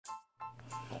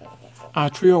Our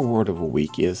trio word of the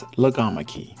week is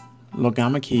logomachy.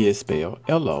 Logomachy is spelled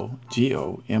Logomachy.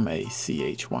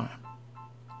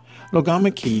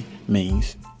 Logomachy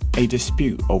means a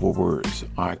dispute over words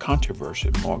or a controversy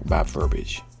marked by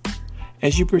verbiage.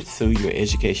 As you pursue your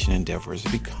education endeavors,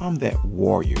 become that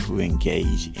warrior who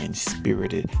engage in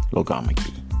spirited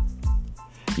logomachy.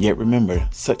 Yet remember,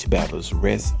 such battles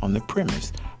rest on the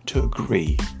premise to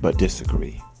agree but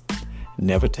disagree.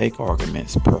 Never take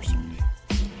arguments personally,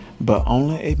 but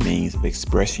only a means of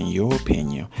expressing your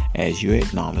opinion as you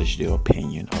acknowledge the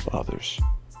opinion of others.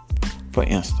 For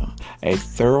instance, a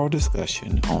thorough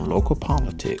discussion on local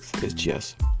politics is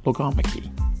just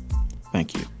logomachy.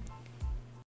 Thank you.